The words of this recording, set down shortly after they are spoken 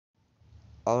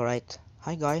Alright,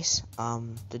 hi guys.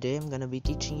 Today I'm gonna be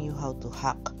teaching you how to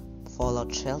hack Fallout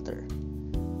Shelter.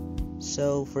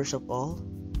 So first of all,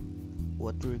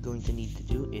 what we're going to need to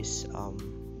do is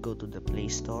go to the Play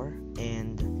Store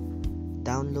and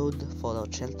download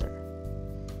Fallout Shelter.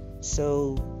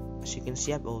 So as you can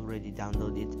see, I've already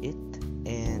downloaded it,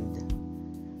 and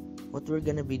what we're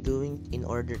gonna be doing in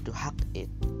order to hack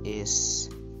it is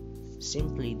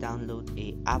simply download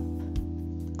a app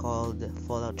called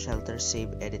Fallout Shelter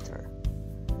Save Editor,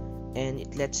 and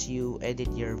it lets you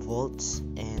edit your vaults,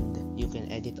 and you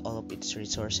can edit all of its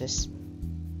resources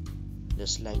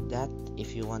just like that.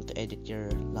 If you want to edit your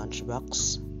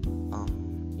lunchbox,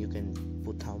 you can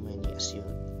put how many as you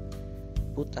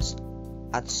put as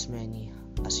many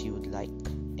as you would like.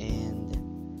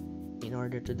 And in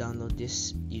order to download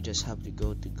this, you just have to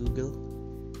go to Google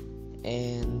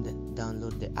and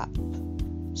download the app.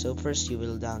 So first you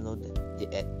will download the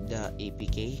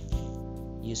APK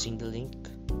using the link,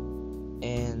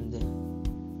 and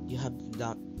you have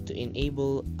to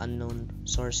enable unknown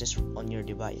sources on your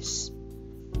device,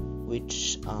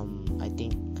 which I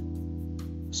think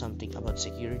something about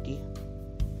security.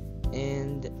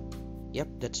 And yep,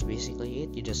 that's basically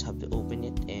it. You just have to open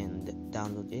it and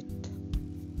download it.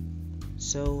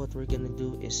 So what we're gonna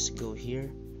do is go here,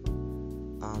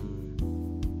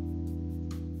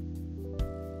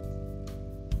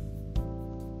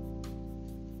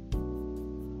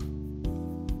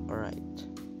 alright,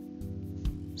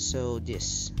 so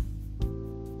this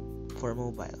for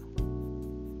mobile,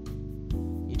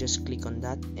 you just click on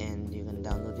that and you can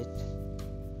download it.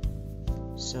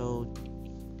 So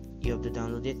you have to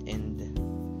download it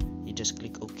and you just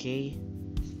click OK,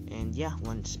 and yeah,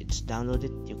 once it's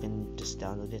downloaded, you can just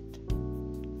download it.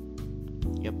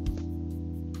 Yep.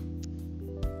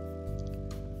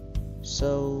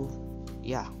 So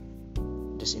yeah,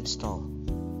 just install.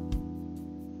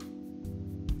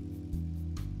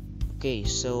 Okay,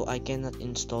 so I cannot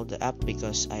install the app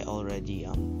because I already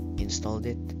installed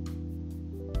it.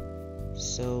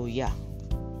 So yeah,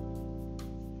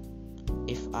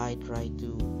 if I try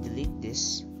to delete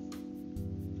this,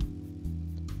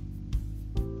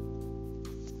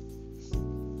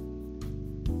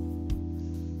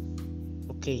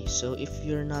 okay, so if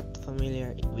you're not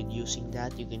familiar with using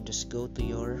that, you can just go to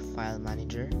your file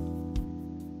manager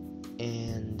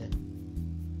and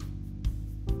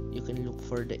you can look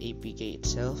for the APK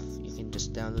itself. You can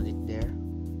just download it there.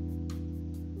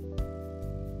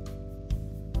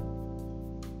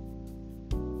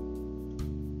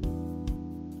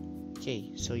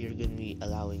 Okay, so you're going to be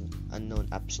allowing unknown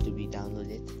apps to be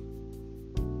downloaded.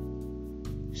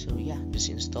 So yeah, just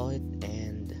install it,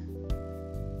 and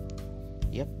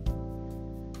yep,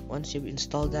 once you've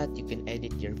installed that, you can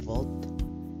edit your vault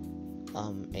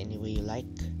any way you like.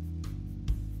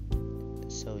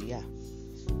 So yeah,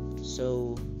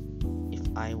 so if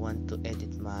I want to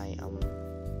edit my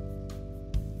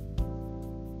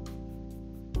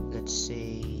let's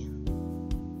say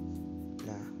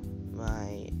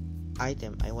my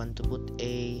item, I want to put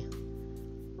a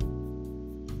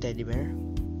teddy bear,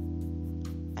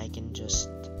 I can just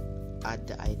add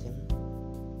the item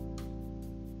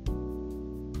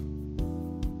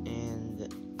and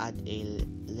add a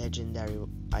legendary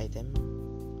item,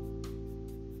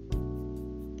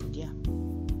 and yeah,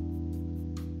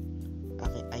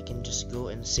 I can just go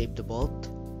and save the vault,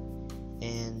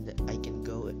 and I can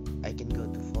go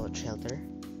to Fallout Shelter.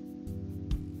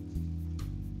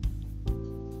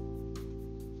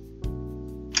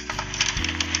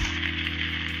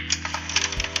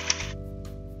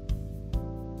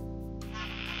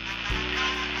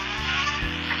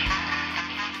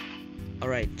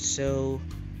 Alright, so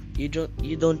you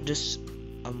don't just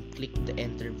click the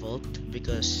enter vault,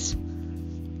 because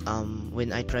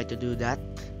when I try to do that,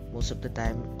 most of the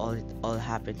time all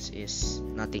happens is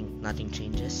nothing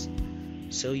changes.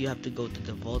 So you have to go to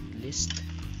the vault list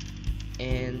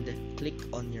and click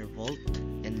on your vault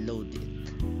and load it.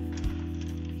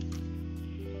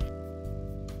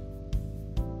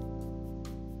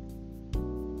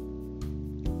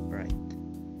 Right,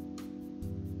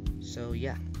 so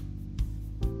yeah,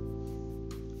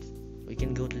 we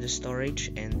can go to the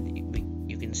storage and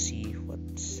you can see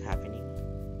what's happening.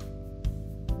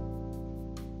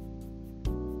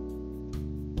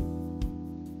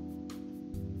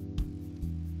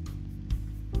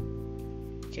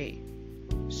 Okay,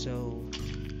 so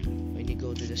when you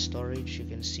go to the storage, you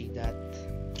can see that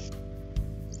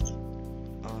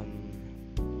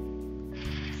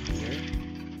here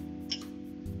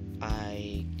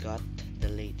I got the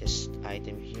latest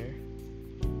item here,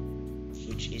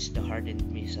 which is the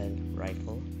hardened missile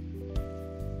rifle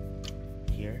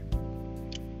here.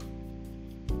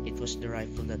 was the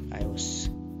rifle that I was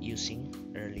using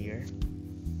earlier.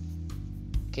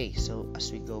 Okay, so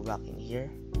as we go back in here,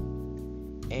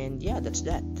 and yeah, that's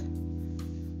that.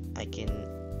 I can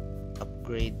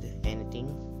upgrade anything.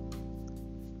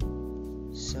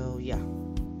 So yeah,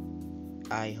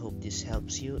 I hope this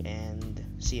helps you, and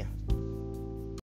see ya.